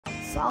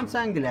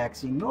Samsung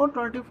Galaxy Note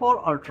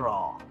 24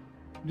 Ultra.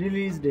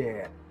 Release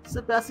date,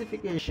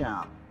 specification,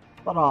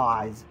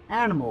 price,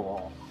 and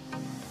more.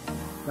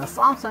 The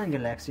Samsung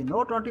Galaxy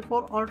Note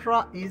 24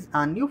 Ultra is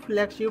a new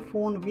flagship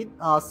phone with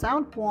a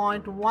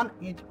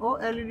 7.1-inch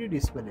OLED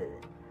display,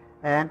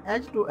 an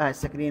edge-to-edge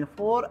screen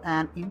for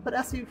an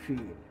impressive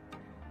feel,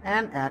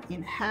 and an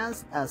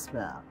enhanced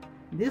S-Pen.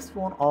 This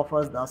phone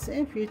offers the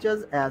same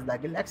features as the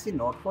Galaxy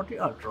Note 40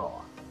 Ultra,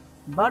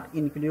 but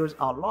includes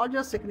a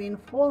larger screen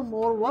for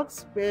more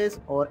workspace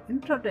or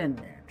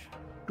entertainment.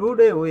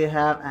 Today we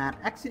have an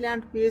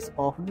excellent piece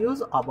of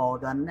news about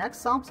the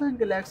next Samsung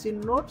Galaxy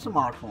Note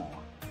smartphone.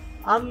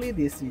 Early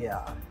this year,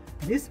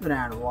 this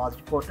brand was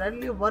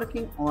reportedly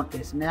working on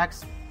its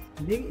next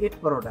big hit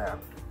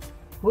product,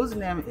 whose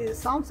name is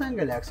Samsung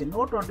Galaxy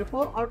Note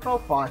 24 Ultra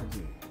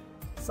 5G.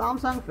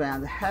 Samsung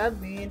fans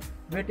have been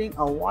waiting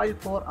a while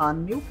for a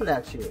new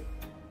flagship.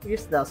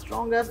 It's the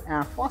strongest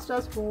and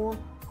fastest phone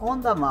on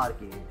the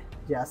market.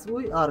 Yes,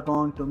 we are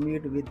going to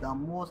meet with the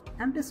most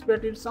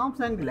anticipated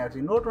Samsung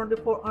Galaxy Note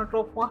 24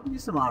 Ultra 5G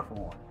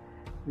smartphone.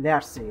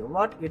 Let's see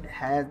what it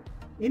has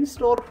in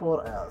store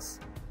for us.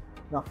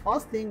 The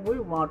first thing we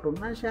want to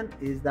mention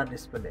is the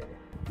display.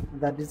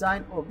 The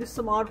design of this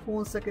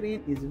smartphone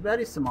screen is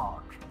very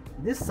smart.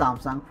 This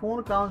Samsung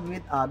phone comes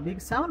with a big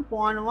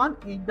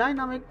 7.1-inch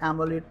Dynamic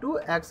AMOLED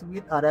 2X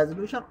with a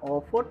resolution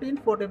of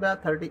 1440 by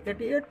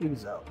 3088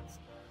 pixels.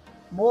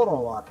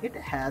 Moreover, it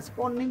has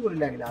Corning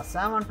Gorilla Glass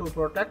 7 to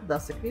protect the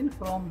screen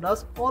from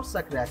dust or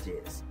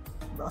scratches.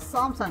 The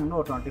Samsung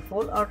Note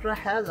 24 Ultra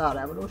has a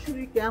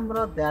revolutionary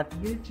camera that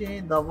will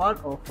change the world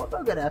of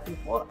photography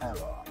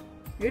forever.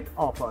 It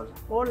offers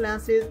 4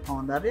 lenses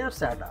on the rear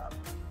setup.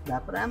 The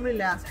primary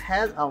lens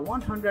has a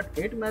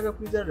 108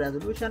 megapixel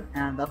resolution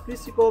and the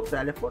periscope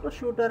telephoto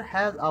shooter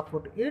has a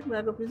 48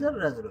 megapixel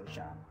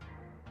resolution.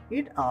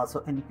 It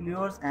also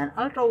includes an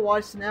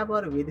ultra-wide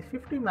snapper with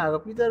 50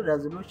 megapixel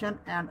resolution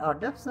and a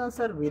depth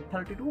sensor with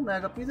 32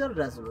 megapixel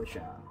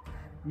resolution.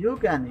 You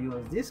can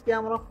use this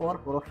camera for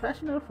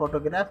professional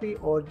photography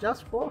or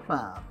just for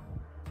fun.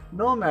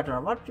 No matter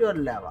what your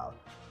level,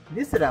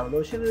 this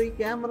revolutionary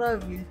camera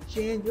will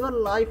change your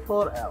life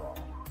forever.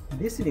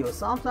 This new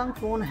Samsung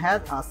phone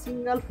has a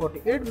single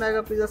 48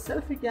 megapixel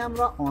selfie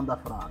camera on the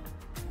front.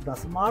 The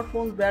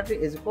smartphone's battery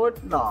is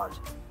quite large,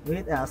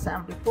 with a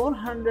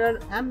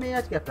 7400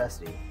 mAh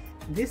capacity.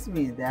 This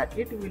means that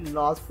it will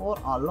last for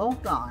a long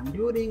time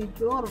during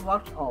your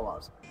work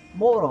hours.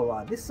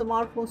 Moreover, this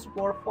smartphone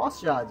supports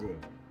fast charging,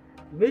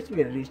 which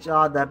will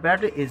recharge the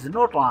battery in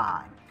no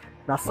time.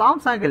 The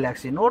Samsung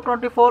Galaxy Note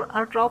 24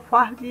 Ultra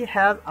 5G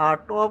has a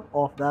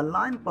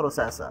top-of-the-line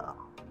processor.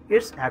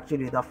 It's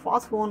actually the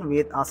first phone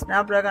with a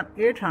Snapdragon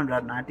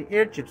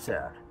 898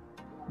 chipset.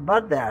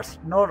 But that's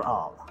not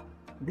all.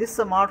 This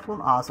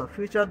smartphone also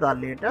features the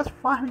latest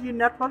 5G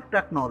network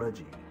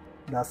technology.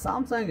 The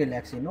Samsung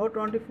Galaxy Note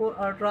 24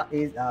 Ultra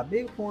is a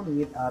big phone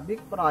with a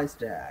big price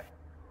tag.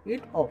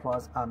 It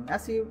offers a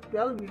massive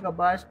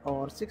 12GB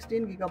or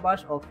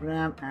 16GB of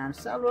RAM and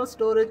several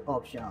storage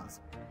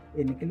options,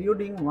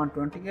 including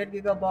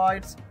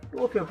 128GB,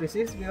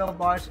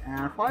 256GB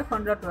and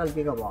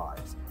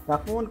 512GB. The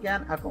phone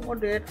can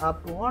accommodate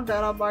up to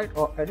 1TB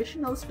of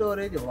additional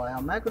storage via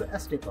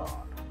microSD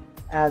card.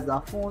 As the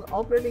phone's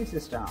operating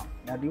system,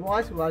 the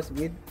device works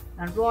with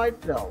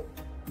Android 12.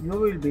 You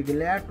will be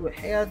glad to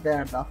hear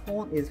that the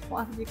phone is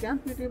 5G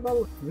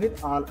compatible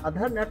with all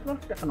other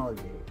network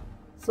technology,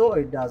 so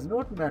it does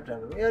not matter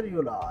where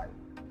you live.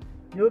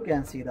 You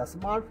can see the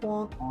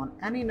smartphone on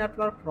any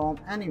network from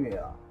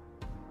anywhere.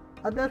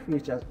 Other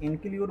features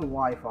include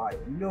Wi-Fi,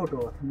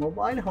 Bluetooth,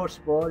 mobile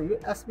hotspot,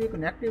 USB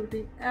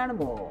connectivity, and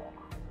more.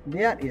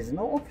 There is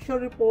no official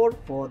report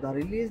for the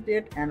release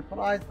date and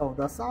price of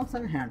the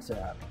Samsung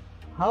handset.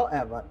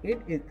 However,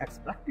 it is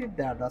expected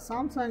that the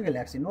Samsung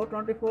Galaxy Note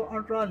 24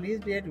 Ultra release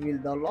date will be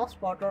the last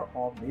quarter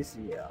of this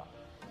year.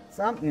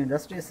 Some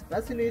industry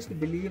specialists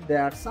believe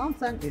that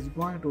Samsung is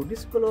going to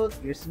disclose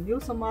its new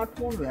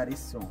smartphone very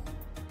soon.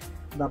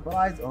 The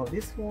price of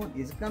this phone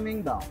is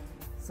coming down.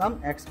 Some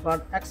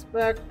experts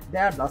expect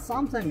that the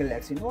Samsung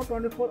Galaxy Note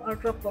 24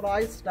 Ultra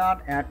price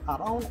start at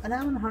around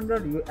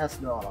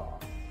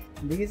 $1100.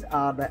 These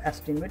are the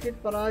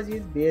estimated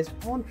prices based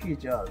on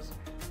features,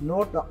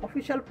 not the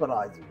official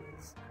prices.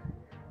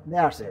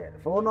 That's it.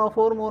 For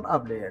more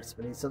updates,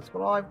 please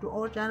subscribe to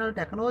our channel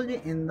Technology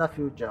in the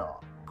Future.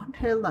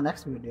 Until the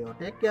next video,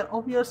 take care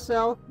of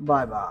yourself.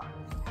 Bye bye.